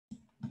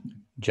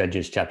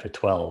Judges chapter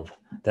 12.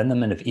 Then the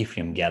men of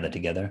Ephraim gathered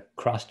together,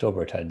 crossed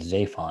over to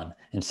Zaphon,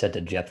 and said to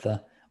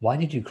Jephthah, "Why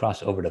did you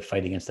cross over to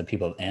fight against the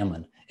people of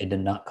Ammon, and did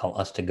not call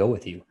us to go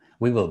with you?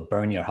 We will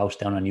burn your house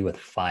down on you with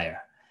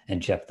fire."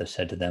 And Jephthah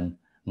said to them,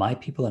 "My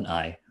people and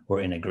I were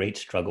in a great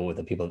struggle with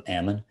the people of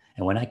Ammon,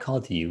 and when I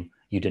called to you,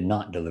 you did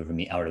not deliver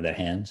me out of their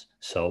hands.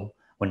 So,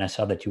 when I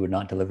saw that you would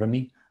not deliver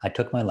me, I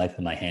took my life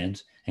in my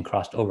hands and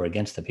crossed over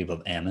against the people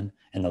of Ammon,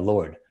 and the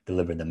Lord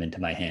delivered them into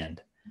my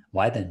hand.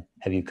 Why then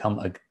have you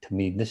come to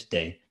me this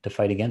day to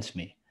fight against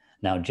me?"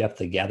 Now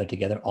Jephthah gathered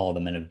together all the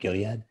men of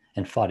Gilead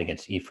and fought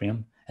against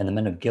Ephraim, and the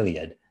men of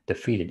Gilead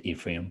defeated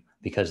Ephraim,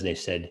 because they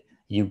said,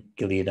 "You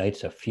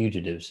Gileadites are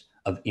fugitives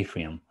of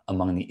Ephraim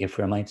among the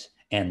Ephraimites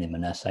and the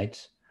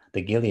Manassites."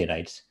 The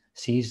Gileadites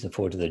seized the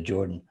ford of the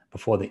Jordan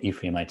before the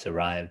Ephraimites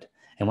arrived,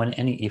 and when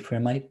any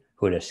Ephraimite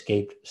who had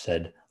escaped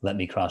said, "Let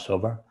me cross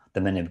over,"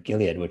 the men of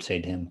Gilead would say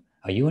to him,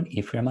 "Are you an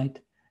Ephraimite?"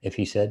 If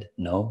he said,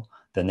 "No,"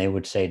 then they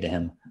would say to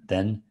him,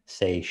 "Then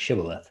say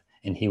Shibboleth,"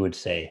 and he would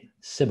say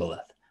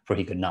Sibboleth, for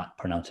he could not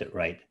pronounce it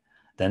right.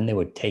 Then they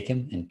would take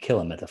him and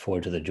kill him at the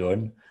fords of the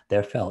Jordan.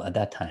 There fell at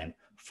that time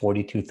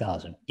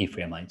 42,000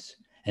 Ephraimites.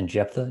 And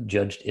Jephthah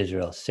judged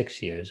Israel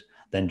 6 years.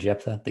 Then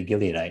Jephthah the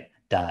Gileadite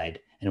died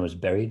and was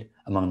buried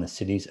among the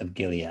cities of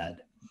Gilead.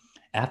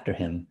 After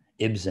him,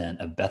 Ibzan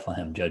of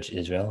Bethlehem judged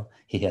Israel.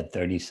 He had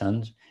 30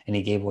 sons, and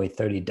he gave away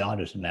 30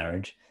 daughters in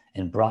marriage,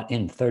 and brought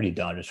in 30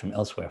 daughters from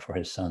elsewhere for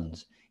his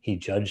sons. He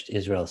judged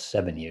Israel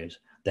 7 years.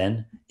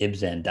 Then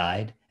Ibzan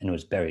died and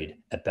was buried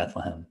at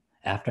Bethlehem.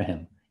 After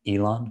him,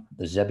 Elon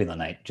the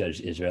Zebulunite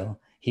judged Israel.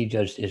 He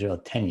judged Israel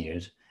 10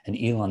 years, and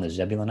Elon the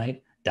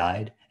Zebulunite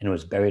died and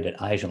was buried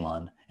at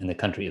Ajalon in the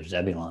country of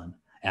Zebulun.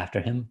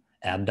 After him,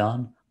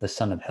 Abdon the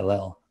son of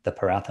Hillel the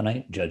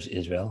Parathonite judged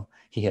Israel.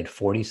 He had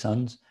 40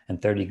 sons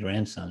and 30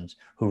 grandsons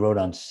who rode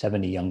on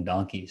 70 young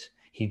donkeys.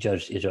 He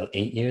judged Israel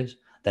 8 years.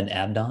 Then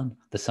Abdon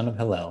the son of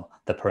Hillel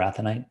the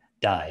Parathonite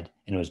died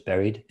and was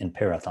buried in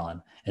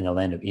Pirathon in the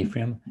land of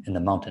Ephraim in the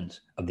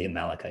mountains of the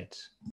Amalekites.